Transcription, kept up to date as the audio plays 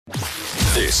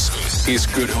This is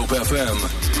Good Hope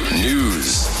FM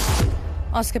News.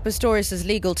 Oscar Pistorius'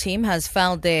 legal team has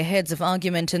filed their heads of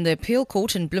argument in the appeal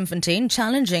court in Bloemfontein,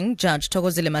 challenging Judge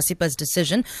Thokozile Masipa's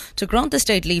decision to grant the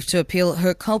state leave to appeal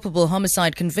her culpable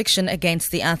homicide conviction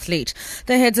against the athlete.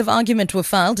 The heads of argument were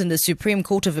filed in the Supreme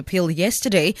Court of Appeal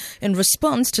yesterday in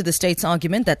response to the state's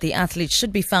argument that the athlete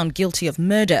should be found guilty of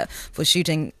murder for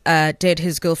shooting dead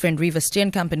his girlfriend Riva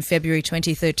Steenkamp in February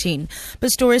 2013.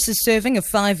 Pistorius is serving a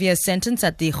 5-year sentence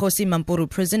at the Kgosi Mampuru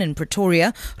prison in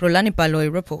Pretoria. Rolani Paloi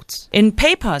reports. In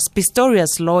papers,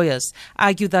 Pistorius' lawyers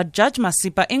argue that Judge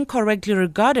Masipa incorrectly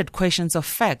regarded questions of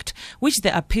fact, which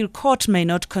the appeal court may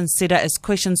not consider as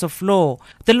questions of law.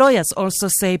 The lawyers also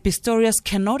say Pistorius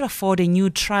cannot afford a new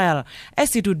trial,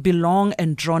 as it would be long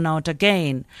and drawn out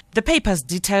again. The papers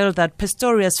detail that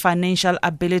Pistorius' financial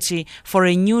ability for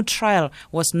a new trial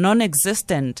was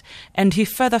non-existent, and he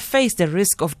further faced the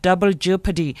risk of double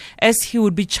jeopardy, as he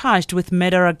would be charged with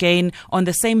murder again on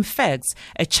the same facts,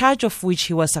 a charge of which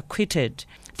he was acquitted.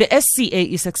 The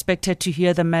SCA is expected to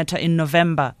hear the matter in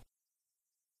November.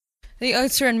 The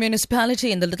Oudtshoorn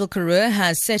municipality in the Little Karoo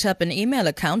has set up an email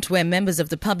account where members of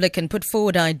the public can put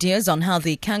forward ideas on how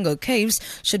the Kango Caves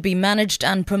should be managed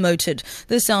and promoted.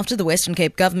 This after the Western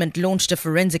Cape government launched a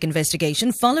forensic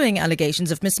investigation following allegations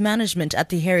of mismanagement at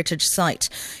the heritage site.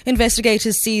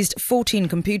 Investigators seized 14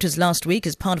 computers last week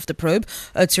as part of the probe.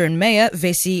 Oudtshoorn Mayor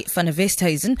Wessie van der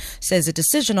Westhuizen says a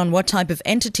decision on what type of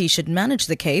entity should manage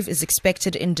the cave is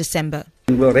expected in December.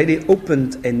 We already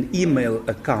opened an email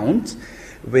account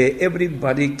where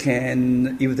everybody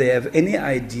can, if they have any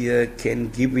idea, can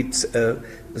give it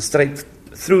straight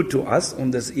through to us on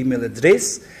this email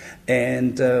address.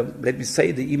 And let me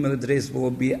say the email address will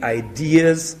be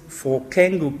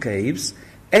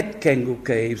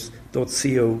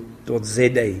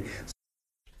ideasforkangocaves@kangocaves.co.za.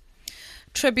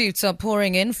 Tributes are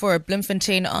pouring in for a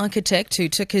Bloemfontein architect who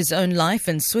took his own life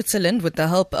in Switzerland with the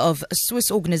help of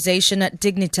Swiss organization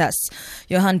Dignitas.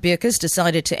 Johann Birkus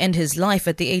decided to end his life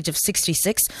at the age of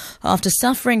 66 after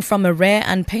suffering from a rare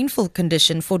and painful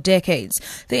condition for decades.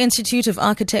 The Institute of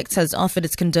Architects has offered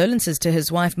its condolences to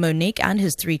his wife Monique and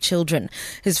his 3 children.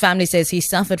 His family says he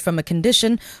suffered from a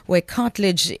condition where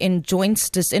cartilage in joints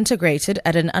disintegrated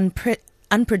at an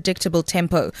unpredictable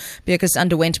tempo. Birkus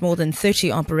underwent more than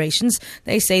 30 operations.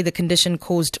 They say the condition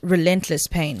caused relentless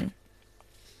pain.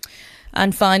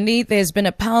 And finally, there's been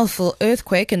a powerful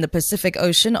earthquake in the Pacific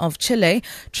Ocean of Chile,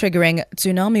 triggering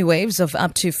tsunami waves of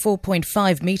up to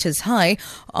 4.5 meters high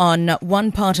on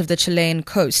one part of the Chilean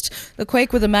coast. The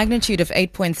quake, with a magnitude of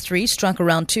 8.3, struck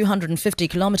around 250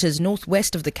 kilometers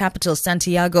northwest of the capital,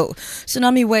 Santiago.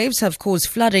 Tsunami waves have caused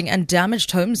flooding and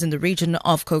damaged homes in the region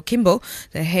of Coquimbo.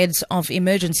 The head of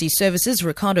emergency services,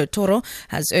 Ricardo Toro,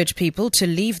 has urged people to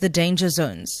leave the danger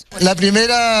zones.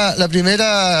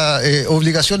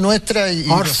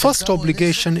 Our first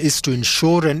obligation is to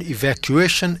ensure an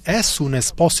evacuation as soon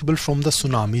as possible from the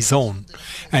tsunami zone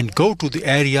and go to the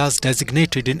areas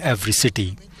designated in every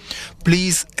city.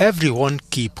 Please, everyone,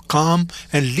 keep calm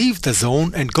and leave the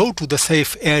zone and go to the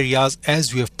safe areas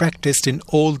as we have practiced in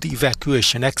all the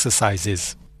evacuation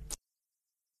exercises.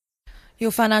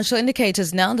 Your financial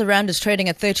indicators now. The rand is trading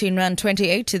at 13 Rand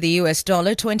 28 to the US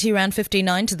dollar, 20 Rand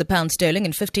 59 to the pound sterling,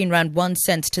 and 15 Rand 1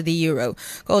 cent to the euro.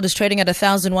 Gold is trading at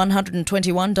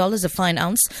 $1,121 a fine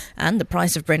ounce, and the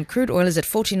price of Brent crude oil is at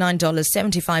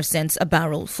 $49.75 a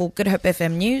barrel. For Good Hope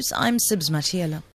FM News, I'm Sibs Matiela.